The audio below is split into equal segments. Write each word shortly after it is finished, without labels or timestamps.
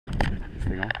this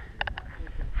thing on.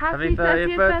 Happy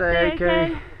 30th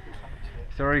birthday, AK.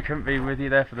 Sorry couldn't be with you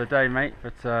there for the day, mate,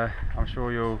 but I'm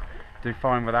sure you'll do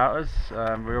fine without us.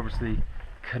 We obviously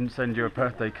couldn't send you a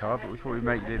birthday card, but we thought we'd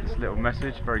make you this little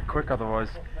message very quick, otherwise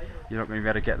you're not going to be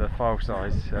able to get the file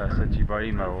size sent to you by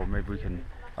email, or maybe we can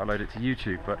upload it to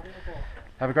YouTube. But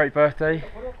have a great birthday,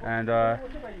 and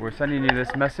we're sending you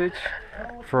this message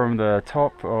from the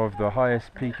top of the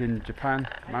highest peak in Japan,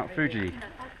 Mt Fuji,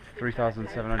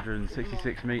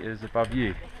 3,766 meters above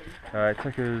you. It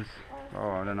took us,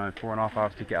 I don't know, 4.5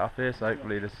 hours to get up here, so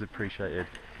hopefully this is appreciated.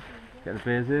 Get the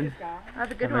beers in,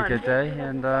 Have a good have a good day,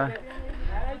 and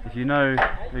if you know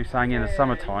who sang in the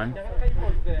summertime,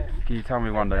 can you tell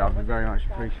me one day? I'd be very much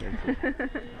appreciated.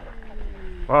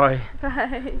 Bye.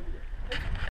 Bye.